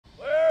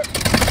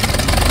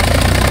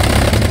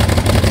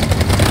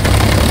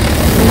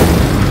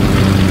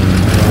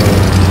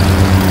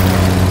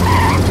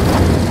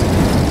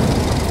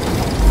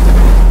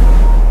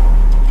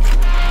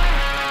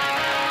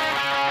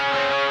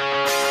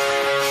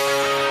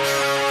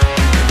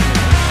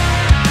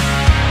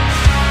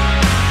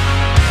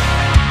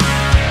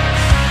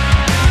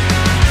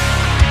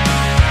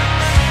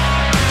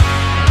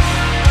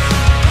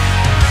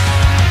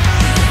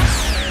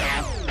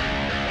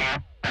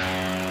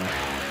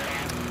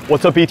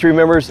What's up, E3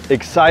 members?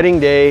 Exciting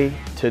day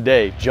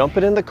today.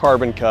 Jumping in the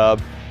Carbon Cub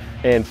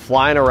and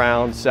flying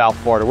around South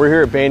Florida. We're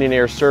here at Banyan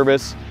Air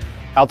Service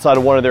outside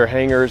of one of their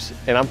hangars,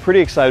 and I'm pretty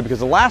excited because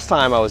the last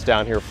time I was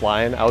down here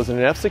flying, I was in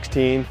an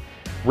F-16,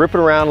 ripping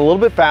around a little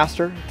bit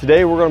faster.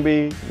 Today we're going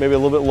to be maybe a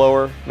little bit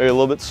lower, maybe a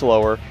little bit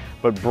slower,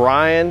 but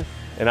Brian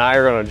and I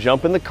are going to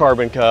jump in the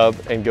Carbon Cub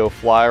and go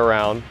fly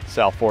around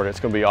South Florida. It's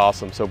going to be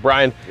awesome. So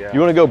Brian,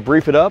 you want to go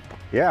brief it up?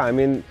 Yeah, I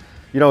mean,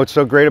 you know, what's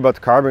so great about the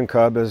Carbon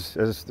Cub is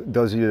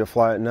those of you that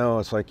fly it know,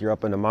 it's like you're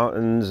up in the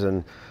mountains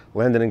and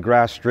landing in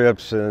grass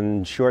strips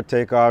and short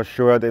takeoff,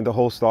 the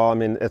whole stall. I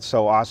mean, it's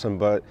so awesome.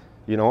 But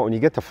you know, when you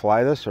get to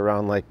fly this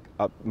around like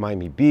up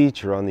Miami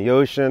Beach or on the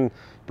ocean,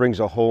 brings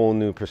a whole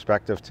new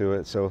perspective to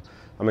it. So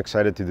I'm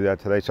excited to do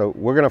that today. So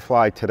we're going to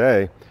fly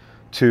today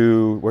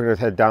we're going to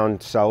head down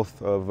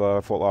south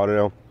of Fort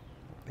Lauderdale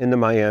into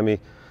Miami.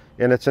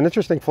 And it's an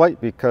interesting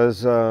flight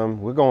because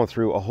we're going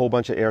through a whole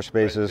bunch of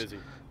airspaces.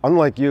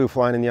 Unlike you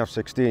flying in the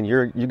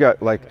F-16, you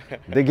got like,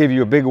 they give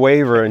you a big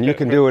waiver and you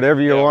can do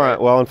whatever you want.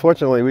 Right. Well,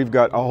 unfortunately, we've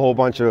got a whole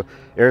bunch of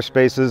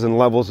airspaces and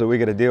levels that we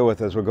got to deal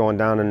with as we're going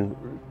down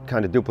and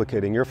kind of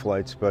duplicating your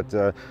flights. But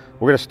we're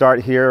going to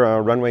start here,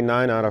 runway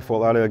 9 out of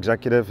Fort Lauderdale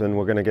Executive, and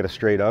we're going to get a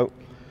straight out.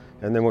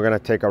 And then we're going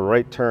to take a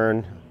right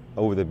turn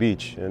over the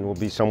beach, and we'll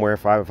be somewhere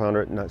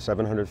 500,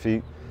 700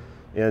 feet.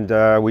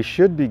 And we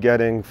should be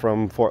getting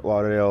from Fort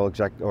Lauderdale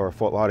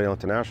Fort Lauderdale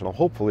International,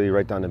 hopefully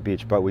right down the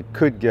beach, but we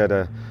could get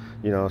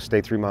stay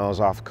 3 miles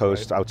off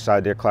coast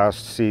outside their Class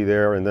C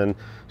there, and then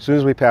as soon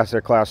as we pass their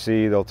Class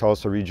C, they'll tell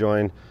us to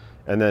rejoin,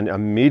 and then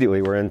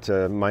immediately we're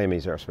into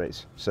Miami's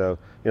airspace. So,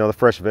 you know, the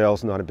first veil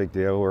is not a big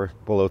deal. We're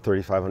below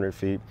 3,500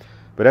 feet.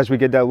 But as we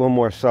get that little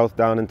more south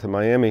down into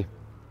Miami,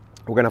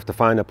 we're gonna have to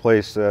find a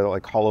place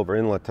like Hollover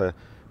Inlet to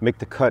make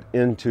the cut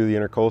into the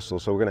intercoastal.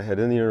 So we're gonna head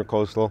in the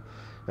intercoastal,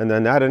 and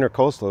then that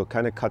intercoastal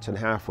kind of cuts in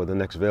half where the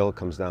next veil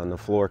comes down. The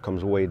floor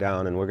comes way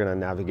down, and we're gonna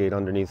navigate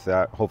underneath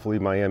that. Hopefully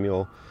Miami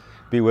will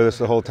be with us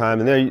the whole time,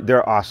 and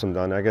they're awesome,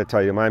 Don. I gotta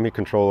tell you, Miami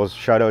controllers,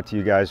 shout out to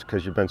you guys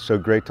because you've been so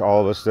great to all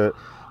of us that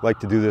like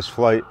to do this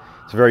flight.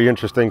 It's a very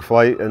interesting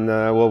flight, and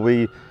we'll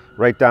be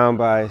right down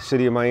by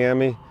city of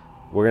Miami.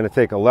 We're gonna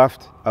take a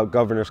left out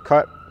Governor's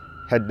Cut,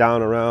 head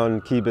down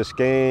around Key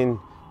Biscayne,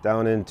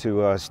 down into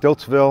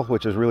Stiltsville,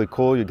 which is really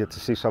cool. You get to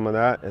see some of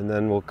that, and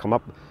then we'll come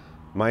up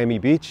Miami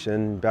Beach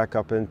and back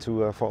up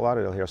into Fort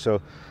Lauderdale here.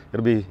 So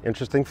it'll be an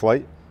interesting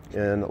flight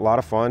and a lot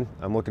of fun.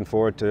 I'm looking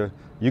forward to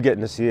you getting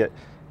to see it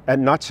at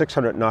not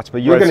 600 knots,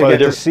 but you're going to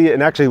get to see it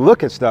and actually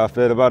look at stuff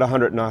at about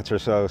 100 knots or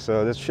so.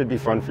 So this should be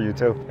fun for you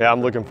too. Yeah,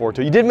 I'm looking forward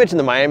to it. You did mention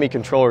the Miami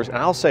controllers, and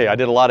I'll say I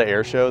did a lot of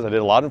air shows. I did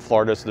a lot in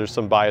Florida, so there's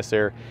some bias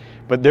there.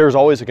 But there's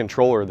always a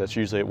controller that's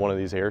usually at one of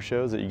these air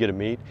shows that you get to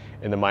meet.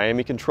 And the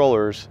Miami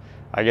controllers,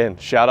 again,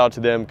 shout out to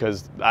them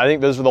because I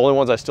think those are the only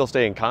ones I still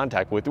stay in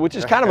contact with, which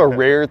is kind of a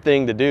rare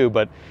thing to do.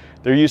 But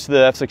they're used to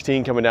the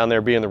F-16 coming down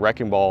there being the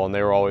wrecking ball, and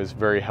they were always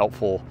very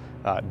helpful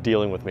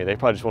dealing with me. They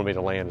probably just wanted me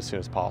to land as soon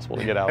as possible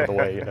to get out of the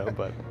way, you know,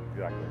 but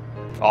exactly.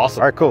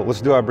 Awesome. All right, cool.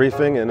 Let's do our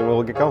briefing and then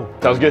we'll get going.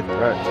 Sounds good.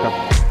 All right, let's go.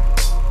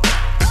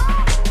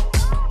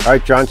 All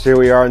right, John, so here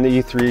we are in the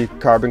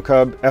E3 Carbon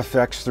Cub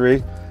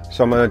FX3.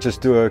 So I'm gonna just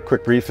do a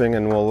quick briefing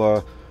and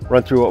we'll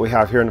run through what we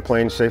have here in the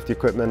plane, safety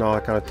equipment, all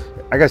that kind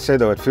of. I gotta say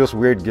though, it feels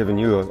weird giving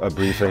you a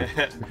briefing,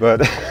 but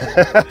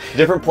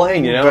different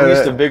plane, you know. We're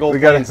used to big old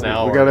planes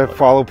now. We gotta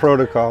follow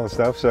protocol and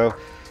stuff. So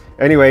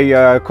anyway,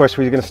 of course,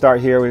 we're going to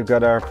start here. We've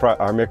got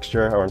our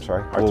mixture, or I'm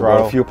sorry, our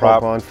throttle fuel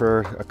prop on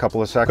for a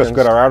couple of seconds. We've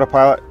got our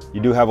autopilot.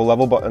 You do have a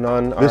level button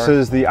on. This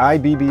is the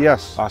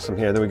IBBS. Awesome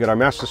here. Then we got our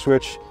master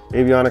switch,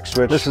 avionics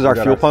switch. This is our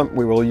fuel pump.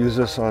 We will use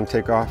this on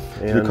takeoff.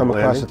 And you come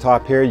across the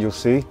top here, you'll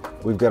see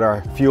we've got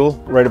our fuel.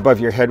 Right above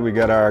your head, we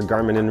got our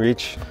Garmin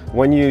InReach.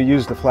 When you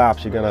use the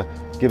flaps, you're going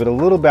to give it a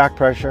little back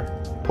pressure,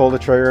 pull the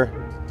trigger.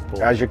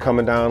 As you're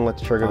coming down, let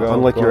the trigger go.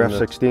 Unlike your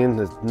F-16,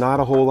 there's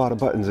not a whole lot of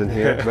buttons in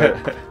here,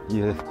 but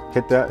you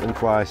hit that and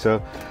fly. So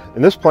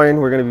in this plane,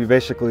 we're going to be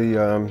basically,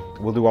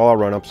 we'll do all our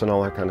run-ups and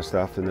all that kind of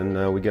stuff, and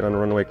then we get on the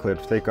runway cleared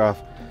for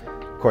takeoff.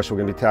 Of course, we're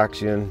going to be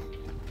taxiing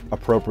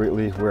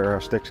appropriately where our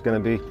stick's going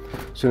to be.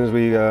 As soon as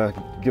we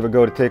give a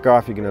go to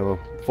takeoff, you're going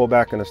to full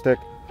back on the stick,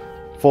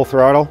 full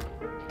throttle,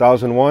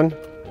 1001,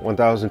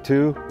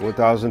 1002,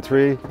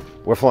 1003,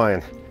 we're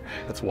flying.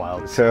 That's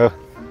wild. So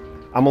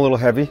I'm a little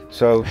heavy,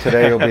 so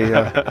today it'll be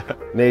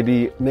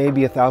maybe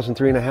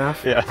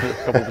 1,003.5. Yeah,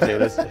 a couple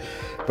potatoes.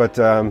 But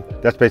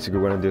that's basically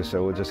what we're gonna do.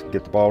 So we'll just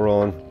get the ball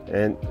rolling.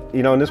 And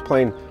you know, in this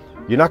plane,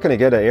 you're not gonna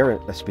get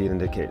a speed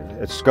indicator.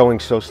 It's going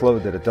so slow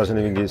that it doesn't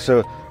even get,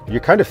 so you're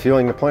kind of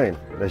feeling the plane,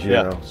 as you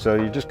know. So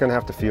you're just gonna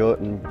have to feel it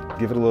and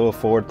give it a little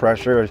forward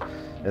pressure,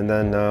 and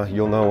then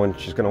you'll know when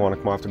she's gonna wanna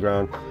come off the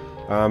ground.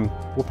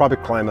 We'll probably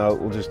climb out.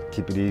 We'll just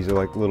keep it easy,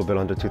 like a little bit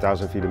under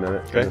 2,000 feet a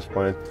minute in this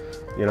plane.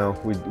 You know,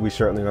 we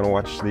certainly going to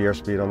watch the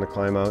airspeed on the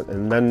climb out,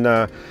 and then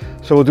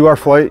so we'll do our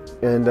flight.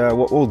 And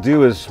what we'll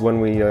do is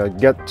when we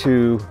get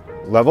to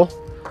level,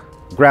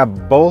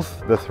 grab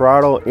both the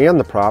throttle and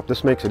the prop.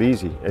 This makes it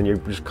easy, and you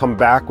just come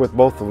back with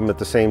both of them at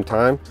the same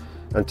time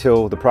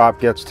until the prop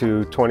gets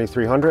to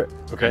 2,300.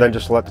 Then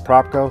just let the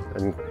prop go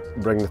and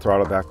bring the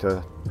throttle back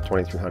to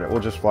 2300. We'll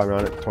just fly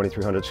around at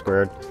 2300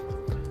 squared.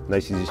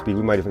 Nice easy speed.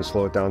 We might even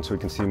slow it down so we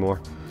can see more.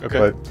 Okay.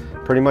 But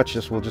pretty much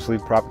we'll just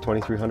leave prop at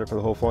 2300 for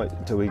the whole flight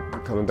until we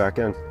coming back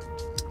in.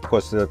 Of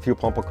course, the fuel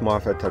pump will come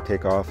off at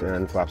takeoff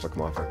and flaps will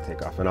come off at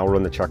takeoff. And I'll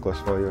run the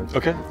checklist for you.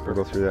 Okay. We'll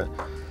go through that.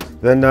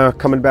 Then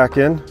coming back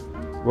in,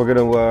 we're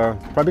gonna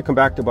probably come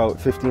back to about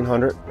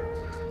 1500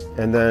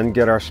 and then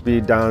get our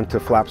speed down to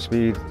flap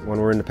speed when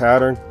we're in the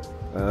pattern.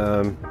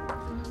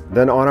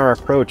 Then on our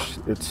approach,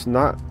 it's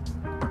not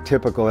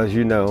typical, as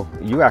you know.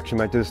 You actually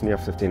might do this in the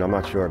F-15, I'm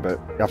not sure, but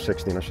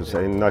F-16 I should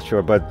say, I'm not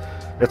sure, but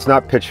it's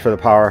not pitched for the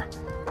power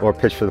or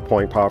pitched for the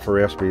point power for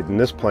airspeed. In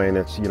this plane,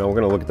 it's, you know, we're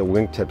gonna look at the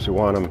wingtips. We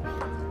want them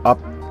up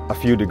a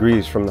few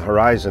degrees from the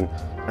horizon,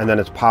 and then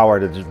it's power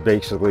to just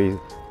basically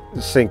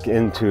sink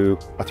into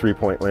a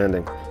 3-point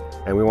landing.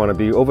 And we want to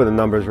be over the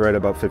numbers right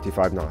about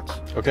 55 knots.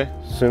 Okay.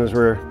 As soon as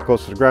we're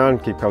close to the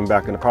ground, keep coming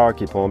back into power,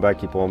 keep pulling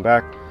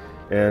back,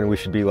 and we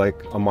should be like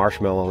a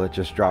marshmallow that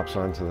just drops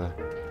onto the,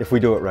 if we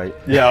do it right.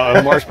 Yeah,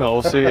 a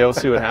marshmallow. We'll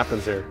see what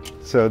happens there.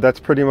 So that's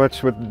pretty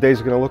much what the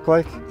day's going to look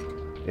like.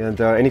 And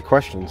any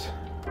questions?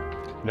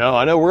 No,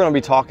 I know we're going to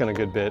be talking a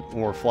good bit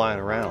when we're flying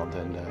around,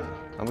 and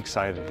I'm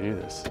excited to do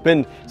this. It's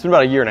been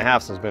about a year and a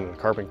half since I've been in a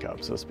Carbon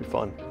Cub, so this will be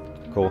fun.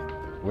 Cool.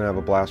 We're going to have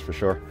a blast for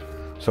sure.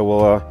 So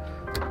we'll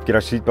get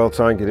our seatbelts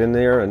on, get in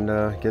there, and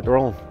get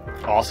rolling.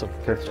 Awesome.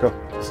 Okay, let's go.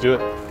 Let's do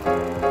it.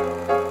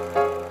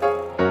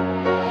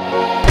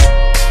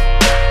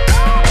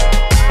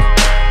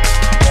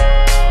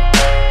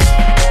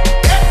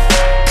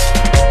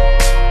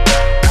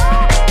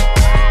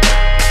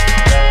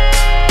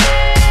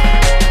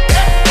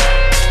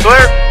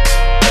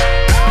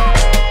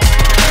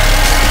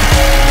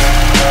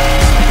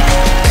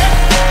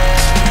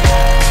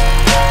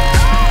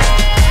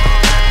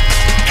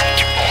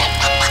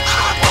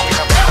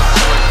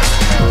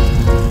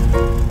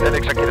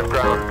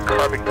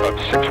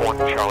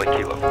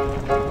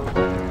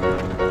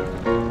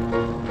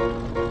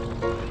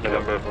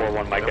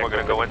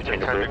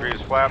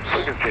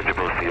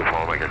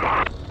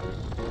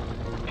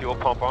 Fuel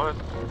pump on?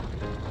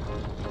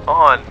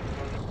 On.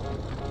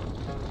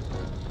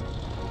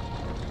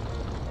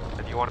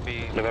 And you want to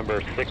be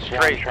November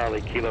 6-1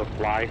 Charlie Kilo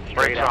fly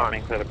straight out,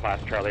 main clear the class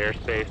Charlie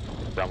airspace,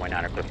 runway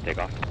 9 clear for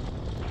takeoff.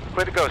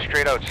 Clear to go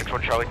straight out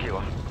 6-1 Charlie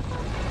Kilo.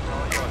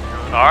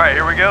 Alright,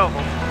 here we go.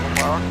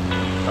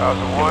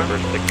 1001,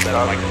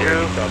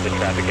 1002, the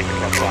traffic in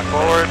your block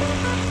forward.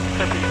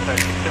 And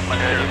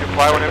you can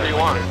fly whenever you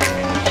want.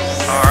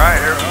 Alright,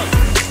 here we go.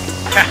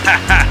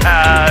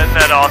 Isn't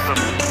that awesome?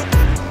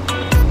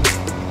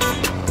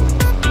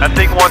 That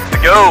thing wants to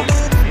go.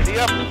 Easy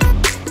up.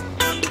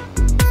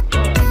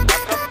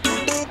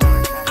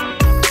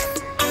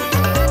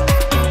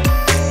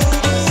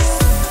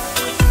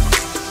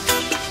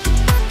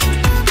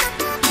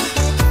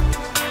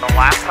 The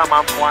last time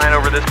I'm flying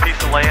over this piece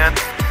of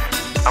land,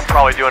 I'm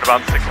probably doing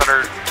about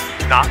 600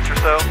 knots or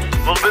so.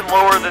 A little bit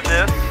lower than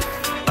this,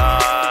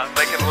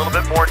 making a little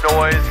bit more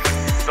noise.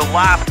 The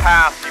last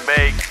pass you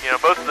make, you know,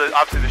 most of the,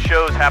 obviously the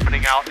show's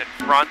happening out in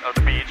front of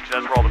the beach because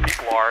that's where all the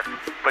people are,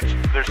 but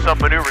there's some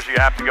maneuvers you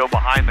have to go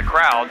behind the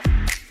crowd,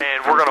 and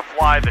we're going to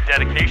fly the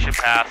dedication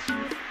pass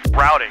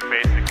routing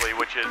basically,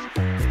 which is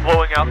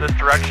flowing out this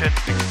direction,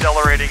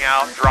 accelerating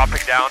out,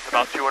 dropping down to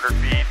about 200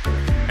 feet,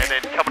 and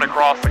then coming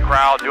across the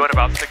crowd, doing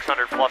about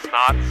 600 plus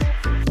knots,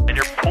 and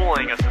you're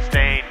pulling a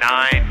sustained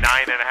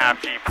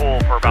 9.5 G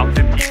pull for about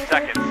 15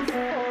 seconds.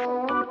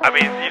 I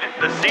mean,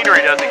 the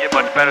scenery doesn't get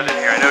much better than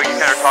here. I know you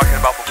kind of were talking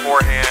about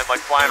beforehand, like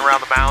flying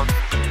around the mountains.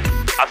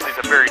 Obviously,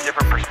 it's a very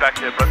different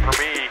perspective, but for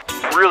me,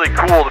 it's really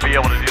cool to be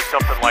able to do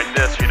something like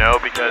this, you know,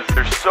 because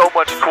there's so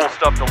much cool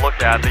stuff to look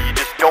at that you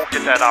just don't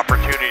get that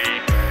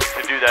opportunity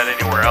to do that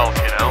anywhere else,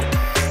 you know.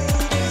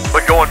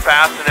 But going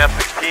fast in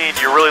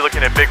F-16, you're really looking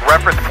at big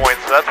reference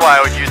points, so that's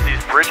why I would use these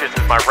bridges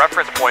as my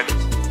reference points.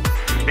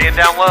 Being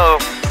down low,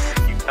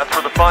 that's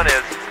where the fun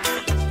is.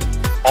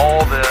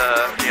 All the,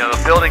 you know, the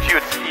buildings, you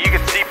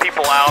can see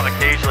people out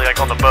occasionally, like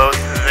on the boats,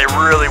 they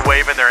really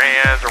waving their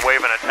hands or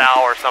waving a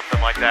towel or something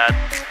like that.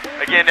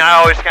 Again,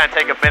 I always kind of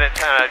take a minute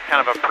to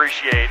kind of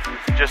appreciate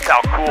just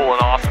how cool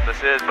and awesome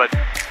this is. But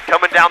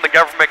coming down the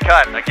government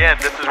cut, again,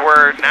 this is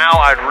where now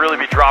I'd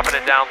really be dropping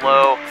it down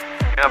low,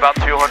 you know, about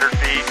 200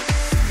 feet.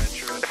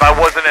 If I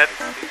wasn't at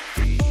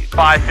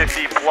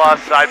 550 plus,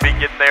 I'd be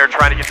getting there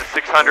trying to get to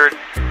 600.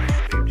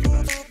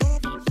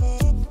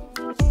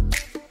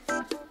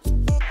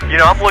 You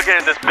know, I'm looking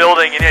at this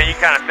building, and you know, you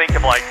kind of think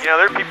of like, you know,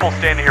 there are people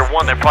standing here,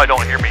 one, that probably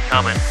don't hear me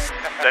coming.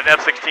 That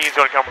F-16 is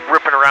going to come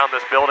ripping around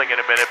this building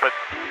in a minute, but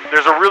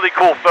there's a really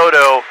cool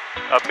photo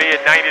of me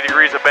at 90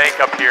 degrees of bank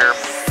up here,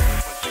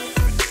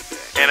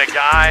 and a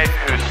guy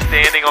who's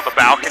standing on the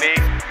balcony.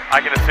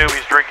 I can assume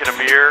he's drinking a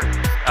beer.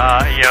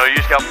 You know, you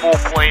just got full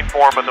plane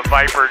form of the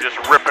Viper just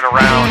ripping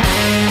around.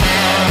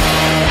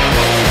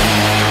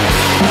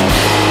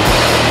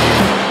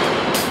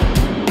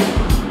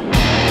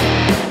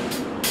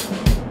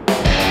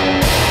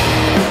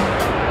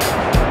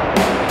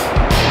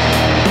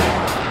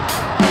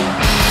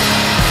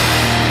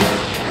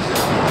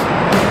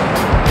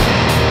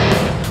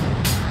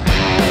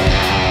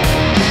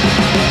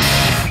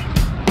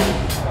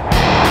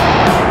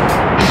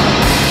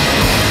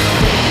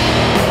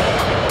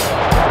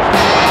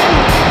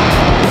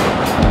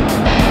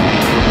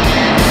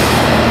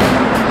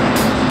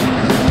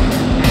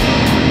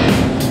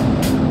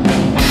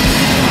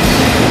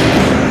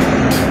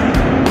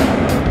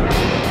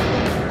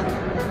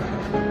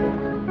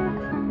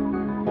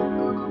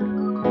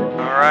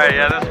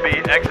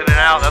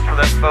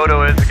 that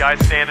photo is, the guy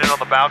standing on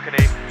the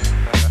balcony.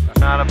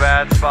 Not a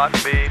bad spot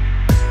to be.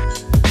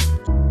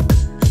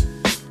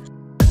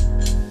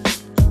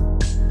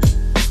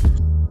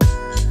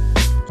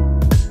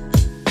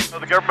 So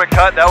the government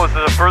cut, that was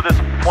the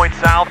furthest point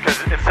south, because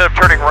instead of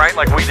turning right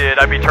like we did,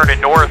 I'd be turning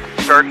north,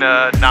 starting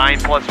a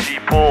 9+ G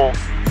pull,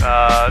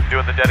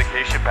 doing the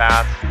dedication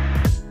pass,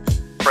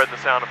 spread the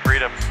sound of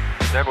freedom.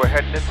 Then we're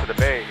heading into the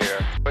bay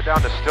here. We're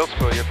down to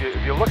Stiltsville. If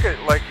you look at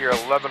like your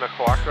 11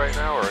 o'clock right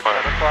now or 10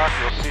 o'clock,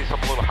 you'll see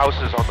some little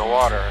houses on the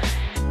water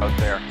out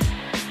there.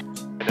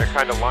 And they're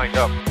kind of lined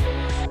up.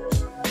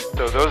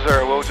 So those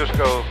are, we'll just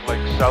go like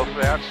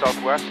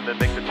southwest, and then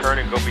make the turn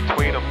and go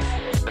between them.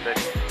 And then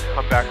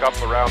come back up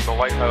around the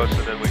lighthouse,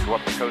 and then we go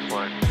up the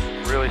coastline.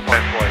 Really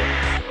fun flight.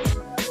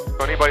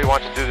 If anybody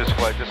wants to do this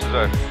flight, this is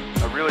a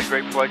really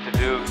great flight to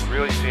do,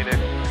 really scenic.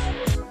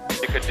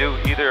 You could do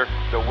either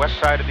the west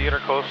side of the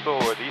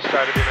intercoastal or the east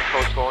side of the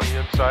intercoastal on the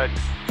inside,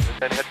 and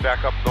then head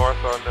back up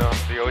north on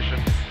the ocean.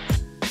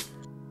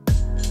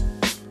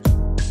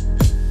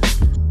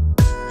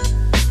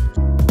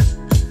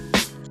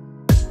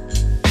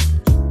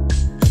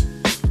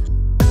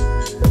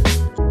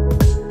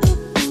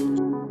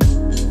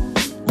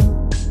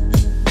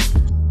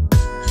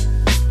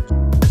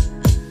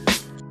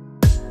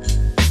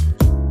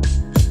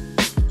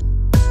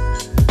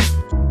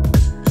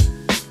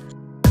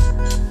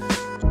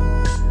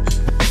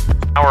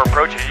 Now we're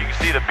approaching it. You can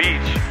see the beach.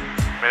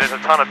 I mean, there's a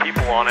ton of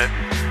people on it.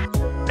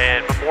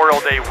 And Memorial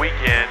Day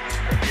weekend,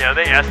 you know,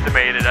 they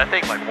estimated, I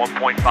think, like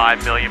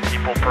 1.5 million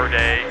people per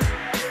day.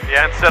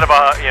 Yeah, instead of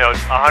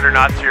 100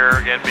 knots here,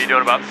 again, be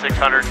doing about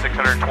 600,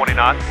 620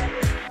 knots.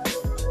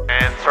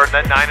 And starting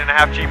that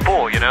 9.5 G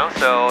pull, you know?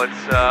 So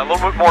it's a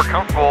little bit more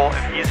comfortable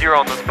and easier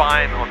on the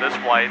spine on this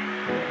flight.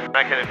 And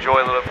I can enjoy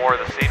a little bit more of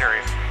the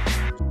scenery.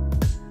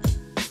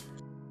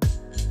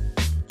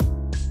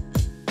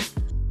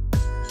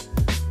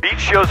 Beach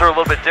shows are a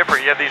little bit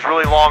different. You have these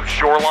really long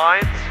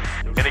shorelines,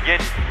 and again,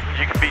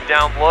 you can be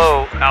down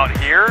low out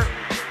here,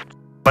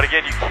 but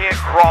again, you can't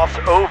cross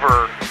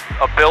over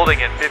a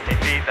building at 50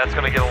 feet. That's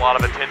going to get a lot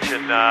of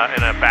attention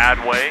in a bad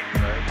way.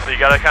 So you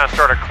got to kind of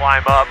start to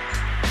climb up.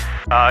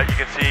 You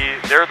can see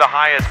they're the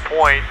highest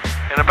point,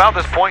 and about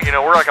this point, you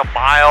know, we're like a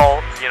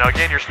mile. You know,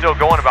 again, you're still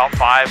going about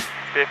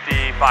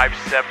 550,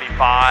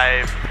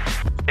 575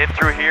 in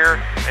through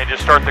here, and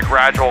just start the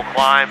gradual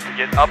climb to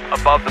get up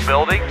above the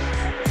buildings.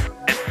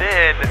 And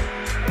then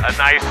a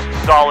nice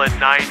solid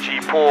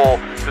 9G pull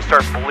to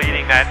start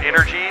bleeding that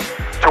energy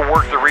to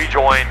work the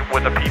rejoin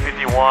with the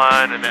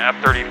P-51 and the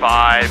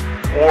F-35,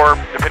 or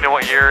depending on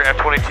what year,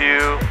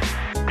 F-22,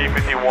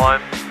 P-51.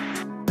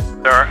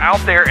 They're out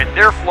there and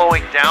they're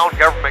flowing down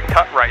government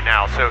cut right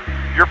now. So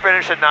you're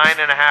finishing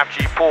 9.5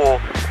 G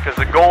pull, because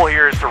the goal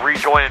here is to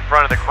rejoin in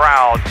front of the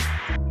crowd,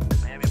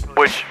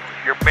 which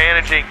you're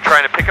managing,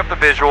 trying to pick up the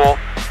visual,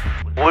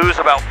 lose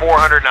about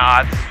 400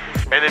 knots,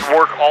 and then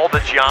work all the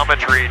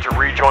geometry to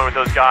rejoin with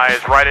those guys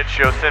right at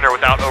show center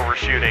without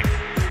overshooting.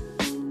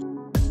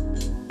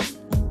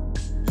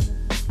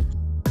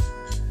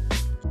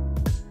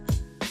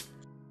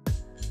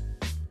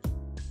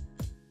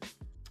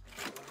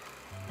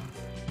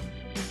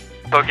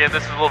 So again,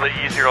 this is a little bit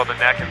easier on the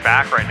neck and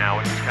back right now,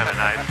 which is kind of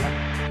nice.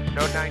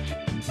 No 9G.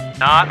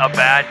 Not a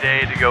bad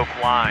day to go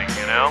flying,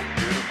 you know?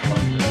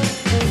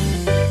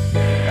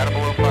 Got a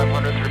below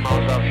 500, 3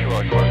 miles offshore, you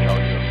want to tell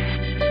you.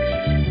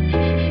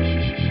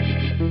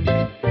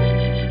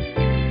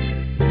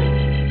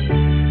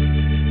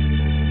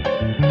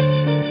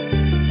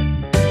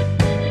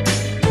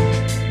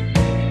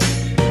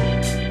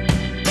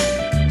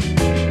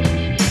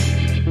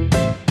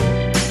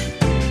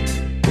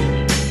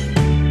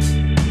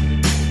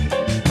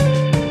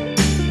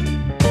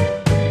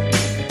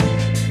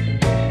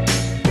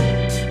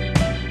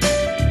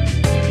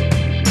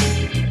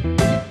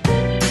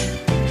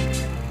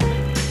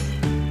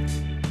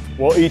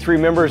 Well, E3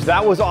 members,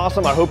 that was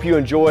awesome. I hope you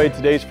enjoyed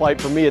today's flight.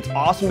 For me, it's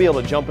awesome to be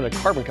able to jump in a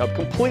Carbon Cup,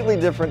 completely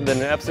different than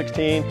an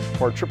F-16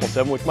 or a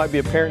 777, which might be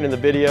apparent in the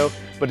video,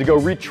 but to go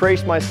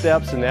retrace my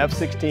steps in the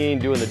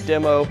F-16, doing the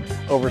demo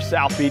over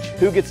South Beach,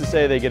 who gets to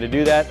say they get to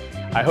do that?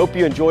 I hope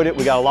you enjoyed it.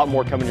 We got a lot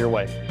more coming your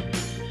way.